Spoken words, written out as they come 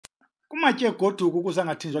Umatye goduka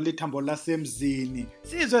kuzangathinjwa lithambo lasemzini.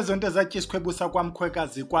 Sizwe zonke zatye isikhwebusa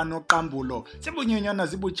kwamkhwekazi kwanoqambulo. Sibunyonyana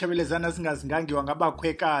zibutshebelezana zingazingangiwa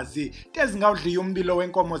ngabakhwekazi. Tezingawudliya umbilo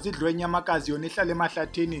wenkomo zidlwe inyamakazi yona ihlale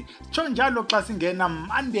emahlathini. Tsho njalo xa singena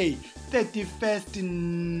Monday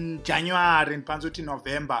 31st January ndiphantsi uthi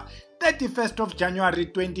November. 31st of January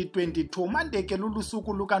 2022. Monday ke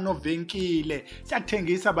lulusuku lukanovenkile.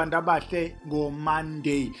 Siyathengisa abantu abahle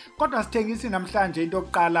ngoMonday. Kodwa sithengisi namhlanje into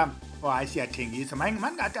yokuqala hayi siyathengisa.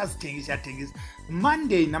 Mangathi asithengisa.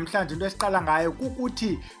 Monday namhlanje into esiqala ngayo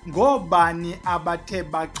kukuthi ngobani abathe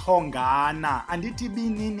bachongana. Andithi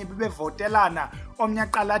binini bebevotelana. Omnye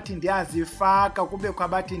aqala athi ndiyazifaka kubekho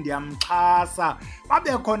abathi ndiyamxhasa.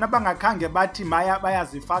 Babe khona bangakhange bathi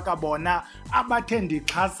bayazifaka bona abathe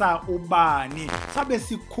ndixhasa ubani. Sabe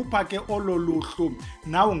sikhupha ke ololuhlu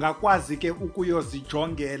nawe ungakwazi ke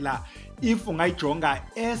ukuyozijongela if ungayijonga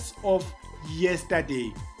as of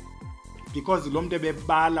yesterday, because lo muntu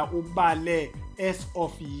ebebala ubale as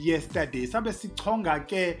of yesterday. Sabe sichonga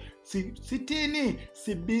ke sithini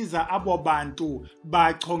sibiza abo bantu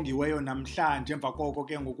bachongiweyo namhlanje. Emva koko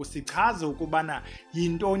ke ngoku sichaze ukubana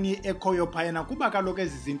yintoni ekhoyo phayana kuba kaloku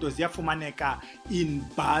ezi zinto ziyafumaneka in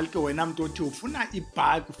bulk. Wena mntu othi ufuna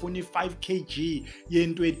ibulk, ufuna i5 kg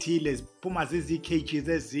yento ethile, ziphuma zizi-kgs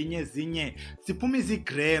ezinye ziphuma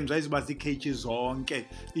izi-grams ayizuba zii-kg zonke.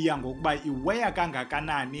 Iya ngokuba iweya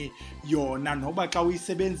kangakanani yona noba xa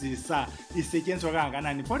uyisebenzisa isetyenziswa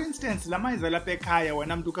kangakanani. For instance, la mayeza lapha ekhaya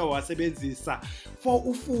wena mntu ke wasebenzisa for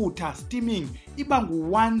ufutha steaming iba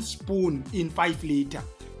ngu1 spoon in 5 liter.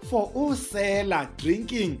 For usela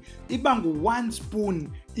drinking iba ngu1 spoon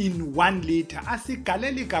in 1 liter.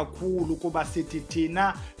 Asigaleli kakhulu kuba sithi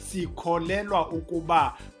thina sikholelwa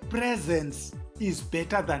ukuba presence is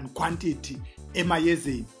better than quantity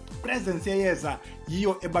emayezeni. Presence yeyeza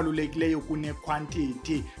yiyo ebalulekileyo kune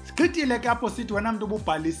quantity. Sichithile ke apho sithi wena mntu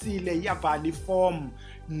ububhalisile iyavala iform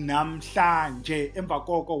namhlanje. Emva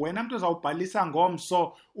koko wena mntu uzawubhalisa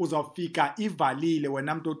ngomso uzawufika ivalile.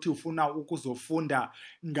 Wena mntu othi ufuna ukuzofunda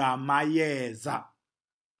ngamayeza.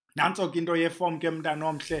 Nantso ke into yeform ke mntana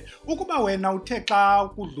omhle. Ukuba wena uthe xa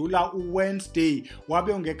kudlula uWednesday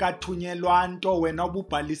wabe ungekathunyelwa nto wena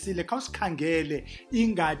ububhalisile, khawusikhangele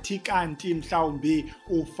ingathi kanti mhlawumbi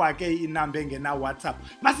ufake inamba engena WhatsApp.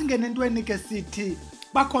 Masingene entweni ke sithi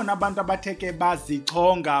bakhona abantu abathe ke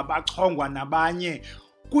bazichonga bachongwa nabanye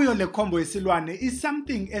kuyo le combo yesilwane. Is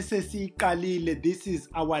something esesiqalile. This is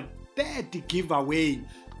our third giveaway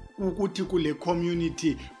ukuthi kule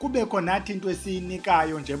community kubekho nathi into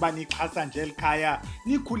esiyinikayo nje banixhasa nje elikhaya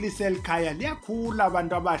nikhulise elikhaya. Liyakhula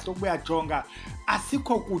abantu abahle ukuyajonga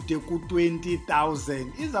asikho kude ku20,000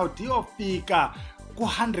 izawuthi yofika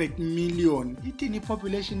ku100 million. Ithini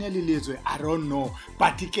population yelilizwe I don't know,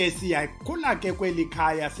 but ke siyakhula ke kweli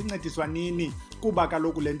khaya. Sincediswa nini? Kuba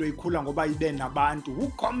kaloku lento ikhula ngoba ibe nabantu who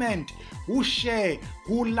comment, who share,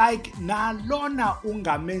 who like. Nalona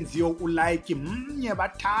ungamenziyo ulike mnye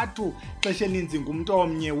bathathu xesha elinzi ngumuntu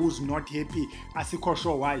omnye who's not happy. Asikho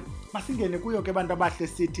sure why. Masingene kuyo ke bantu abahle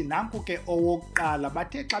sithi nanku ke owokuqala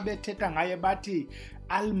bathe xa bethetha ngaye bathi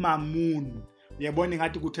Almamoon. Uyabona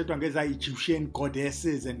ngathi kuthethwa ngeza Egyptian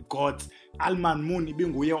goddesses and gods. Almamoon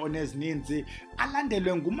ibinguye onezininzi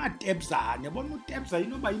alandelwe ngumatebzane. Yabona utebza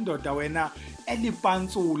inoba indoda wena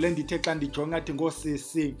elipantsule. Ndithe xa ndijonga athi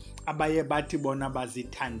ngosisi abaye bathi bona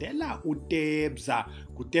bazithandela utebza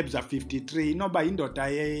ngutebza 53 inoba indoda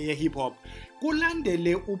ye-hip hop.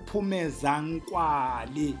 Kulandele uphumeza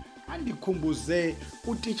nkwali. Andikhumbuze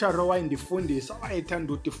utitsha owayendifundisa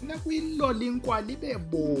wayethanda ukuthi funeka kuyiloli inkwali ibe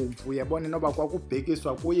bomvu. Yabona noba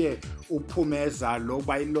kwakubhekiswa kuye uphumeza lo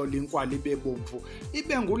ba iloli inkwali ibe bomvu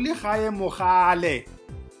ibe nguLigaye Mogale.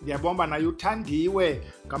 Ngiyabomba naye uthandiwe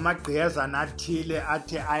ngamagqiyeza nathile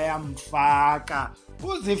athi ayamfaka.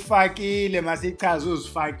 Uzifakile masichaze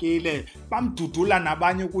uzifakile. Bamdudula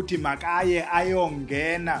nabanye ukuthi makaye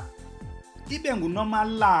ayongena. Ibe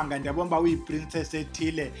nguNomalanga ndiyabomba uyiprincess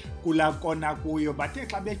ethile kula kona kuyo. Bathe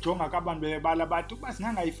xa bejonga kabantu bebala bathi ukuba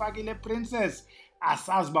singangayifakile princess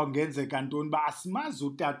asazi ba kungenzeka ntoni ba asimazi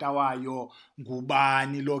utata wayo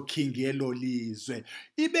ngubani lo king yelo lizwe.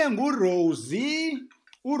 Ibe nguRosie.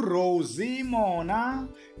 uRosie mona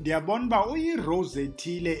ndiyabona ba uyiRose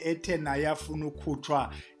ethile ethe naye afuna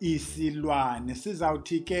ukukhutshwa isilwane.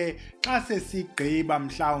 Sizawuthi ke xa sesigqiba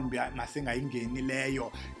mhlawumbi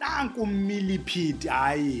masingayingenileyo nanku Millipede.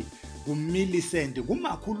 Hayi nguMillicent,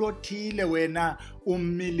 ngumakhulu othile wena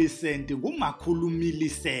uMillicent, ngumakhulu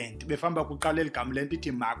Millicent. Befamba kuqala eligama lento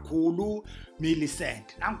ithi makhulu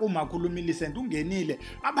Millicent. Nanku umakhulu Millicent ungenile.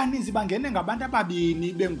 Abaninzi bangene ngabantu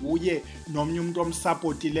ababini benguye nomnye umuntu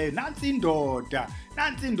omsupportileyo.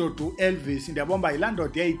 Nansi indoda uElvis ndiyabomba yilaa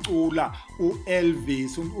ndoda eyayicula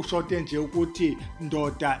uElvis ushote nje ukuthi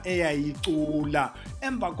ndoda eyayicula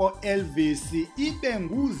emva koElvis ibe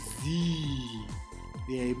nguZee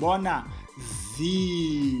uyayibona Z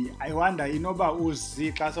I wonder inoba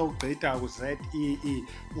uZ xa sewugqitha kuZEE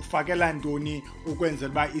ufakela ntoni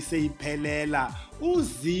ukwenzela uba iseyiphelela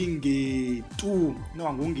uzingethu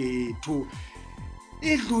noba ngungethu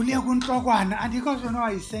idlule kunhlokwana andikho sure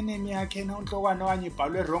noba yisenemi yakhe na unhlokwana okanye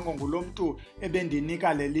ibhalwe rongo ngulo mntu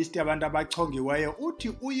ebendinika le list yabantu abachongiweyo uthi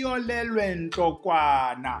uyolelwe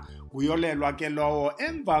nhlokwana uyolelwa ke lowo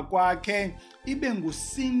emva kwakhe ibe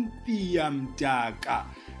nguCynthia Mdaka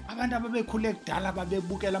abantu ababekhule kudala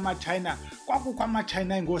babebukela ama-China kwakukho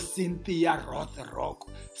ama-China engoCynthia Rothrock,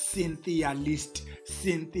 Cynthia List,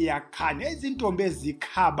 Cynthia Khan ezintombi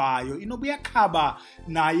ezikhabayo inoba uyakhaba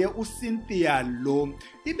naye uCynthia lo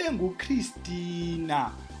ibe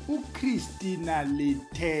nguChristina uChristina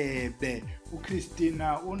Lithebe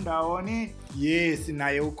uChristina undawoni yes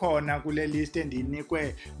naye ukhona kule list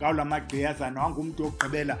endinikwe ngawo lamagqiyazana wangumuntu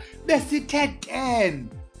wokugqibela besithe 10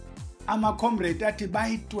 ama-comrade athi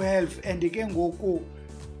bayi-12 and ke ngoku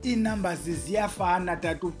iinumbers ziyafana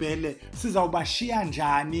tata uBhele sizawubashiya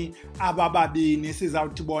njani abababini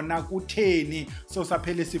sizawuthi bona kutheni so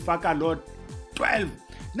saphele sifaka lo 12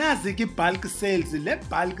 nazi ke bulk sales le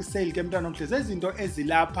bulk sale ke mntwana omhle zezinto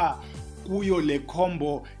ezilapha kuyo le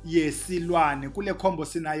combo yesilwane kule combo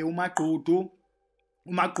sinayo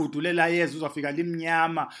umagqudu lela yeza uzafika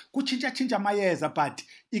limnyama kutshintsha amayeza but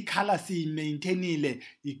ikhala siyimaintainile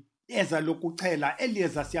iyeza lokuchela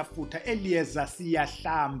eliyeza siyafutha eliyeza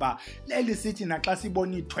siyahlamba leli sithi naxa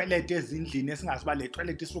sibona itoilet ezindlini esingaziba le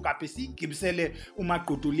toilet isuka phi sigibisele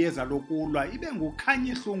umagqudu liyeza lokulwa ibe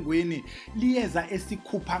ngukhanya ehlungwini liyeza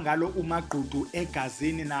esikhupha ngalo umagqudu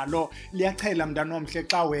egazini nalo liyachela mntana omhle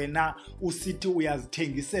xa wena usithi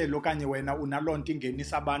uyazithengisela okanye wena unalonto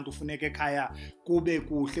ingenisa abantu ufuneka ekhaya kube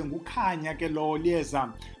kuhle ngukhanya ke lo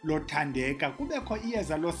liyeza lothandeka kubekho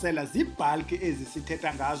iyeza losela zibhalki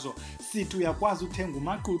ezisithetha ngazo sithi uyakwazi uthenga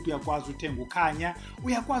umaqhudu uyakwazi uthenga ukhanya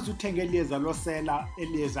uyakwazi uthenga eliyeza losela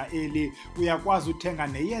eliyeza eli uyakwazi uthenga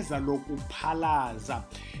neyeza lokuphalaza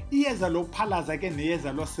iyeza lokuphalaza ke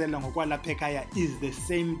neyeza losela ngokwalapha ekhaya is the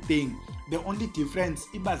same thing the only difference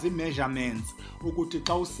iba zi-measurements ukuthi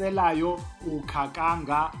xa uselayo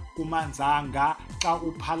ukhakanga kumanzanga xa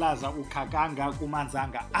uphalaza ukhakanga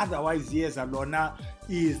kumanzanga otherwise iyeza lona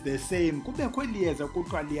is the same kubekho eliyeza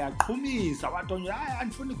kuthiwa liyaqhumisa wathonye hayi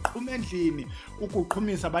andifuni ukuqhuma endlini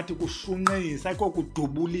ukuqhumisa bathi kushunqisa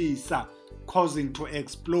kokudubulisa causing to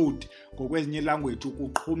explode ngokwezinye language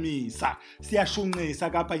ukuqhumisa siyashunqisa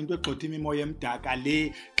kapha into egxotha imimoya emdaka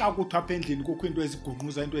le xa kuthiwa apha endlini kukho into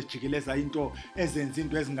ezigungquza into ezijikeleza into ezenza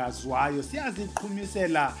into ezingaziwayo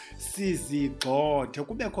siyaziqhumisela sizigxothe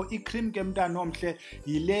kubekho icream ke mntana omhle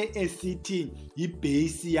yile esithi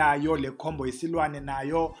yibase yayo le combo yesilwane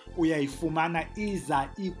nayo uyayifumana iza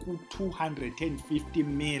iku-250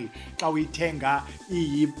 ml xa uyithenga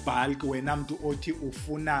iyibulk wena mntu othi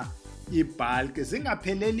ufuna ibulk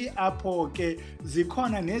zingapheleli apho ke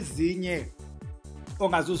zikhona nezinye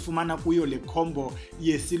ongazuzifumana kuyo le combo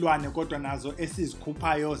yesilwane kodwa nazo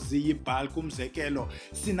esizikhuphayo ziyibulk umzekelo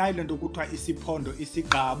sinayo lento kuthiwa isiphondo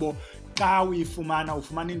isigqabo xa uyifumana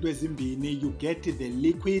ufumana into ezimbini you get the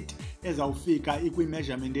liquid ezawufika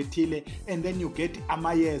ikwi-measurement ethile and then you get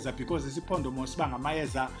amayeza because isiphondo mosiba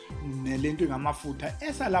ngamayeza nelento ingamafutha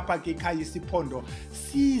esalapha ke ikhaya isiphondo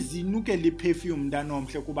sizinukela iperfume mntana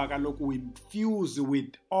omhle kuba kaloku we infuse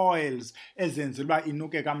with oils ezenzela uba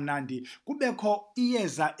inuke kamnandi kubekho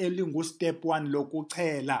iyeza elingu-step 1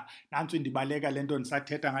 lokuchela nantso indibaleka le nto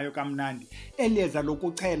ndisathetha ngayo kamnandi eliyeza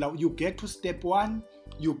lokuchela you get to step 1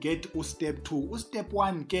 you get step 2 step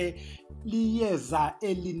 1 ke liyeza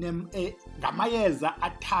ngamayeza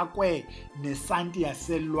athakwe nesanti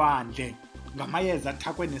yaselwandle ngamayeza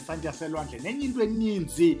athakwe nesanti yaselwandle nenye into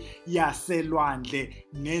eninzi yaselwandle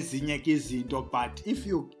nezinye ke izinto but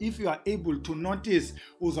if you are able to notice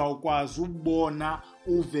uzawukwazi ubona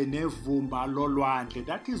uve nevumba lolwandle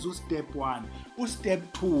that is step 1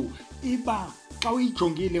 step 2 iba xa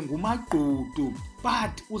uyijongile ngumagqudu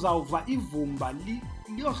but uzawuva ivumba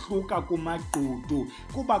liyohluka kumagqudu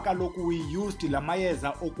kuba kaloku we used lamayeza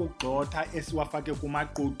okugxotha esiwafake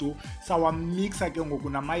kumagqudu sawamixa ke ngoku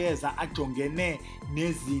namayeza ajongene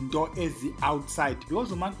nezinto ezi-outside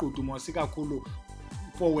because umagqudu mosi kakhulu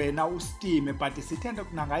for wena ustime, but sithanda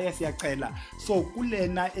nangaye siyacela. So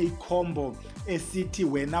kulena combo esithi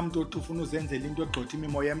wena mntu othi ufuna uzenzela into egxotha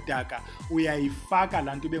imimoya emdaka uyayifaka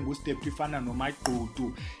laa nto ibe ngustep ifana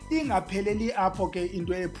nomagqudu. Ingapheleli apho ke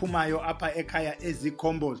into ephumayo apha ekhaya ezi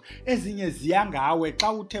combos ezinye ziyangawe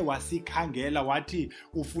xa uthe wasikhangela wathi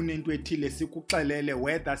ufuna into ethile sikuxelele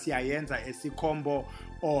whether siyayenza esicombo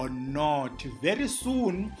or not. Very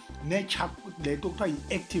soon le nto kuthiwa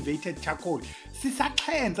yi-activated charcoal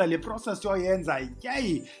sisaxhenza le process yoyenza.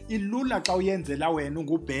 Yayi ilula xa uyenzela wena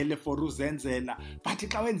ungubhele for uzenzela, but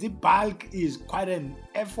xa wenza ibulk is quite an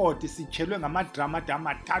effort. Sitshelwe ngamadrama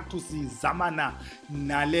amathathu sizamana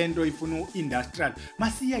nale nto ifuna u-industrial.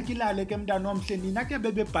 Masiyeke ilale ke mntana omhle, nina ke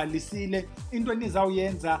bebebhalisile into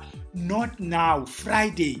enizawuyenza not now,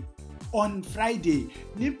 Friday. On Friday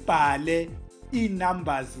nibhale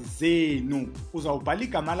ii-numbers zenu. Uzawubhala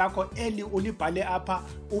igama lakho eli ulibhale apha,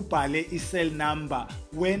 ubhale i-cell number.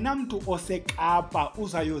 Wena mntu oseKapa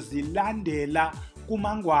uzayozilandela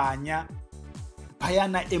kumangwanya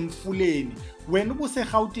phayana emfuleni. Wena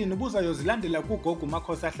ubuseRhawutini ubuzayozilandela kugogo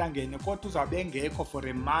uMakhosi ahlangene, kodwa uzawube engekho for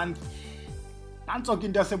a month. Nantso ke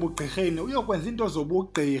into yasebugqirheni, uyokwenza into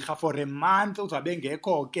zobugqirha for a month uzabe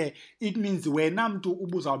ngekho ke. It means wena mntu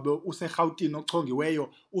ubuzawube useRhawutini ochongiweyo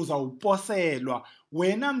uzawuposelwa.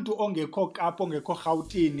 Wena mntu ongekho Kapa ongekho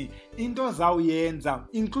Rhawutini into zawuyenza,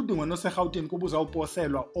 including wena oseRhawutini kuba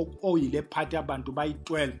uzawuposelwa oyile party abantu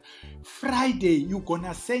bayi-12. Friday you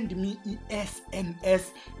gonna send me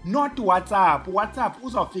i-SMS, not WhatsApp. WhatsApp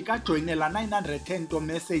uzawufika joinela 910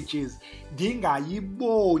 messages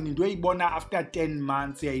ndingayiboni, ndoyibona after 10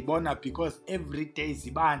 months. Uyayibona because every day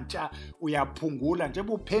zibantsha, uyaphungula nje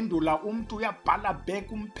uphendula umntu uyabhala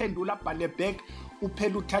back, umphendula abhale back,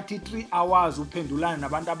 uphela uthatha 3 hours uphendulana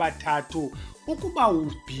nabantu abathathu. Ukuba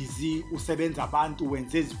ubusy usebenza abantu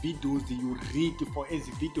wenza ezi videos, you read for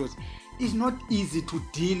ezi videos, it's not easy to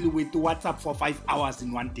deal with WhatsApp for 5 hours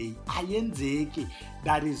in one day. Ayenzeki.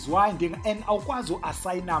 That is why and awukwazi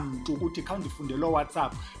uassigna mntu ukuthi khawundifundele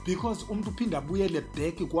WhatsApp, because umntu uphinda abuyele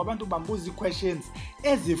back kwabantu bambuza i-questions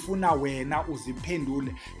ezifuna wena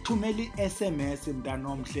uziphendule. Thumela i-SMS mntana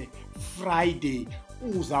omhle Friday.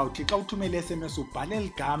 Uzawuthi xa uthumela i-SMS ubhale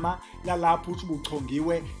ligama lalapho uthi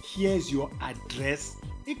buchongiwe, here's your address.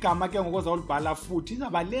 Igama ke ngoku uzawulibhala futhi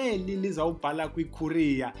izawuba leli lizawubhala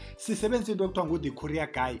kwi-courier. Sisebenzisa into ekuthiwa ngu-the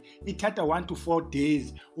courier guy, ithatha 1 to 4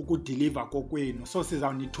 days ukudeliver kokwenu. So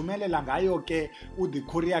sizawunithumelela ngayo ke u-the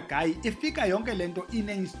courier guy. Ifika yonke le nto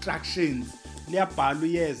ine-instructions, liyabhala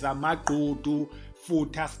uyeza magqudu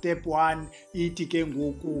futha step 1 ithi ke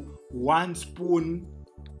ngoku 1 spoon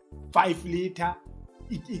 5 liter,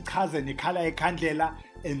 ichaze nekhala ekhandlela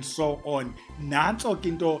and so on. Nantso ke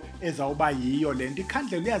into ezawuba yiyo le nto.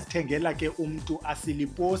 Ikhandlela uyazithengela ke umntu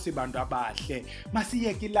asiliposi bantu abahle.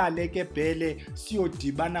 Masiyeke ilale ke bhele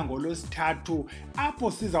siyodibana ngolosithathu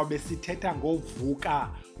apho sizawube sithetha ngovuka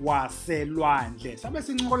waselwandle. Sabe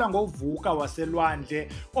sincokola ngovuka waselwandle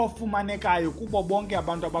ofumanekayo kubo bonke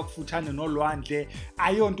abantu abakufutshane nolwandle.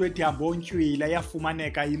 Ayonto ethi hambontywila,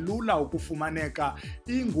 yafumaneka, ilula ukufumaneka,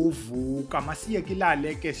 inguvuka. Masiyeke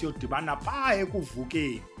ilale ke siyodibana phaa ekuvukeni.